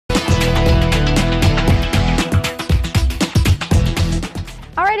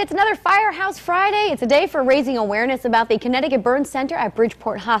it's another Firehouse Friday. It's a day for raising awareness about the Connecticut Burn Center at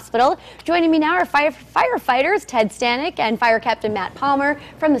Bridgeport Hospital. Joining me now are firefighters Ted Stanek and Fire Captain Matt Palmer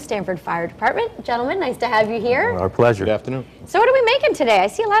from the Stamford Fire Department. Gentlemen, nice to have you here. Our pleasure. Good afternoon. So what are we making today? I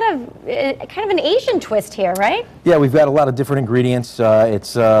see a lot of kind of an Asian twist here, right? Yeah, we've got a lot of different ingredients.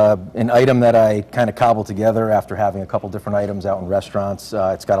 It's an item that I kind of cobbled together after having a couple different items out in restaurants.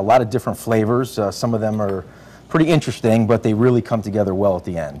 It's got a lot of different flavors. Some of them are pretty interesting, but they really come together well at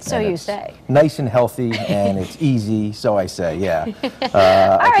the end. So you say. Nice and healthy, and it's easy, so I say, yeah. All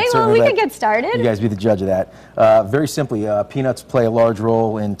right, well, we can get started. You guys be the judge of that. Very simply, peanuts play a large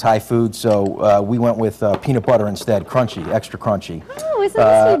role in Thai food, so we went with peanut butter instead, crunchy, extra crunchy. Oh, isn't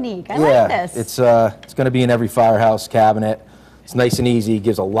this unique? I like this. It's going to be in every firehouse cabinet. It's nice and easy,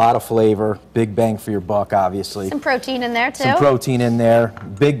 gives a lot of flavor, big bang for your buck, obviously. Some protein in there, too? Some protein in there,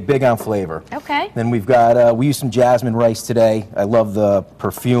 big on flavor. Okay. Then we've got, we use some jasmine rice today. I love the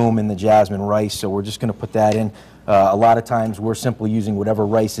perfume in the jasmine rice, so we're just going to put that in. A lot of times we're simply using whatever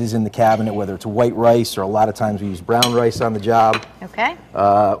rice is in the cabinet, whether it's white rice, or a lot of times we use brown rice on the job. Okay.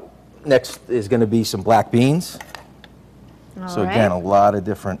 Next is going to be some black beans. So again, a lot of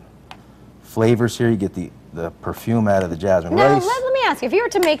different flavors here. You get the perfume out of the jasmine rice. Let me ask you, if you were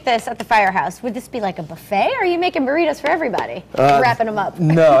to make this at the Firehouse, would this be like a buffet, or are you making burritos for everybody? Wrapping them up?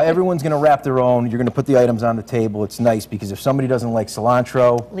 No, everyone's going to wrap their own. You're going to put the items on the table. It's nice because if somebody doesn't like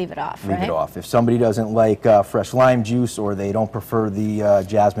cilantro, leave it off, leave it off. If somebody doesn't like fresh lime juice, or they don't prefer the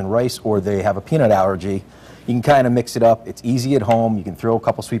jasmine rice, or they have a peanut allergy, you can kind of mix it up. It's easy at home. You can throw a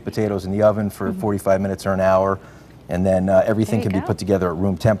couple sweet potatoes in the oven for 45 minutes or an hour. And then everything can be put together at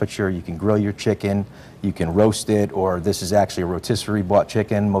room temperature. You can grill your chicken, you can roast it, or this is actually a rotisserie bought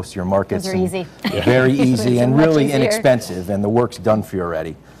chicken. Most of your markets are easy. Very easy and really inexpensive, and the work's done for you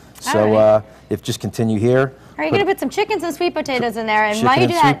already. So if just continue here. Are you going to put some chickens and sweet potatoes in there? And while you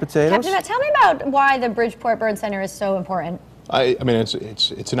do that, Captain Matt, tell me about why the Bridgeport Burn Center is so important. I mean,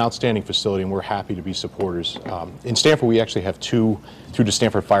 it's an outstanding facility, and we're happy to be supporters. In Stamford, we actually have through the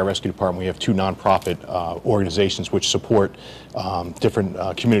Stamford Fire Rescue Department, we have two nonprofit organizations which support different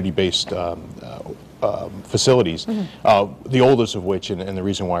community-based facilities. The oldest of which, and the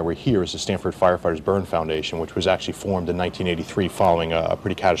reason why we're here, is the Stamford Firefighters Burn Foundation, which was actually formed in 1983 following a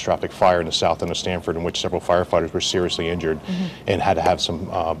pretty catastrophic fire in the south end of Stamford, in which several firefighters were seriously injured and had to have some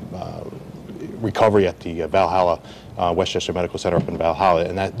recovery at the Valhalla Westchester Medical Center up in Valhalla,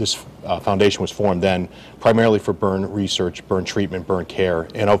 and this foundation was formed then primarily for burn research, burn treatment, burn care,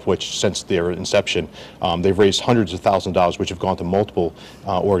 and of which, since their inception, they've raised hundreds of thousands of dollars, which have gone to multiple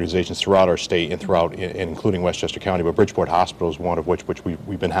organizations throughout our state and throughout, including Westchester County. But Bridgeport Hospital is one of which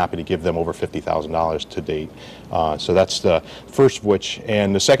we've been happy to give them over $50,000 to date. So that's the first of which,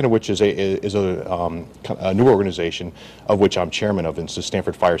 and the second of which is a new organization of which I'm chairman of. It's the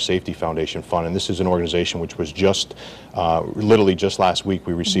Stamford Fire Safety Foundation Fund, and this is an organization which was just literally just last week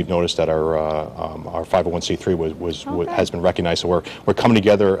we received notice that our 501c3 has been recognized. So we're coming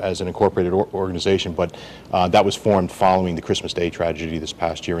together as an incorporated organization, but that was formed following the Christmas Day tragedy this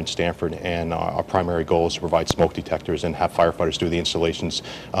past year in Stamford, and our primary goal is to provide smoke detectors and have firefighters do the installations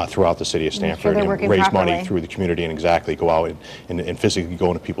throughout the city of Stamford and raise money through the community and go out and physically go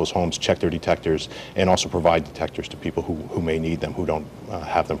into people's homes, check their detectors, and also provide detectors to people who may need them, who don't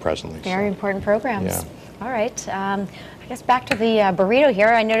have them presently. Very important programs. Yeah. All right. I guess back to the burrito here.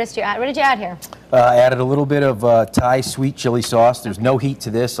 I noticed you add, what did you add here? I added a little bit of Thai sweet chili sauce. There's no heat to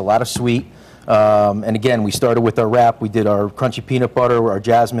this, a lot of sweet. And again, we started with our wrap. We did our crunchy peanut butter, our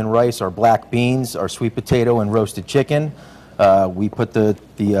jasmine rice, our black beans, our sweet potato, and roasted chicken. We put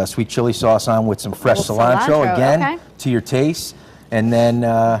the sweet chili sauce on with some fresh cilantro again, to your taste. And then,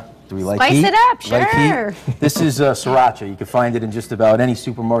 do we like heat? Spice it up, sure. Like heat? This is sriracha. You can find it in just about any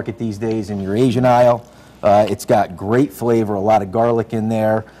supermarket these days in your Asian aisle. It's got great flavor, a lot of garlic in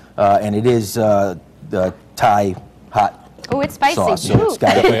there, and it is the Thai hot it's spicy. Sauce, so it's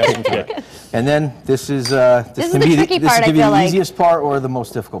got it. And then this can be the easiest part or the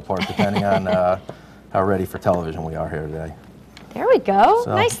most difficult part, depending on how ready for television we are here today. There we go.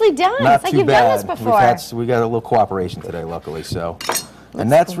 So, nicely done. It's like you've done this before. We got a little cooperation today, luckily. So. And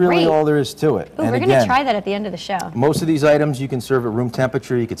that's really all there is to it. Ooh, we're going to try that at the end of the show. Most of these items you can serve at room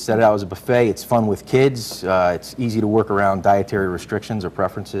temperature. You could set it out as a buffet. It's fun with kids. It's easy to work around dietary restrictions or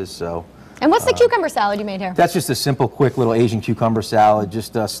preferences. So. And what's the cucumber salad you made here? That's just a simple, quick little Asian cucumber salad.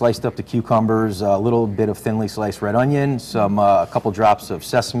 Just sliced up the cucumbers, a little bit of thinly sliced red onion, a couple drops of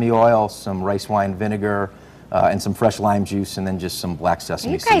sesame oil, some rice wine vinegar, and some fresh lime juice, and then just some black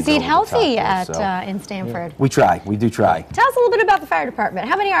sesame seeds. You guys eat healthy in Stamford. We try. We do try. Tell us a little bit about the fire department.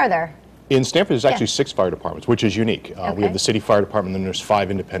 How many are there? In Stamford, there's actually Yeah. 6 fire departments, which is unique. We Okay. have the city fire department, and then there's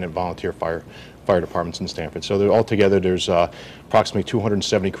 5 independent volunteer fire departments in Stamford. So altogether, there's approximately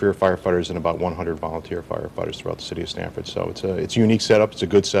 270 career firefighters and about 100 volunteer firefighters throughout the city of Stamford. So it's a unique setup. It's a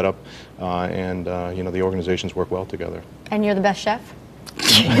good setup, and you know, the organizations work well together. And you're the best chef?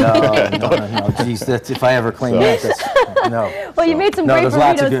 No. Geez, that's, if I ever claim that, that's, no. Well, you made some No, great there's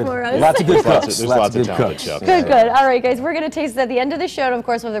lots of burritos good, for us. lots of good There's cooks. lots of good talented cooks. chefs. Good, good. All right, guys, we're going to taste it at the end of the show. And of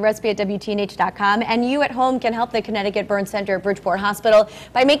course, we'll have the recipe at WTNH.com. And you at home can help the Connecticut Burn Center at Bridgeport Hospital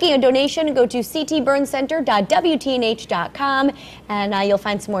by making a donation. Go to ctburncenter.wtnh.com, and you'll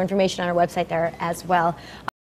find some more information on our website there as well.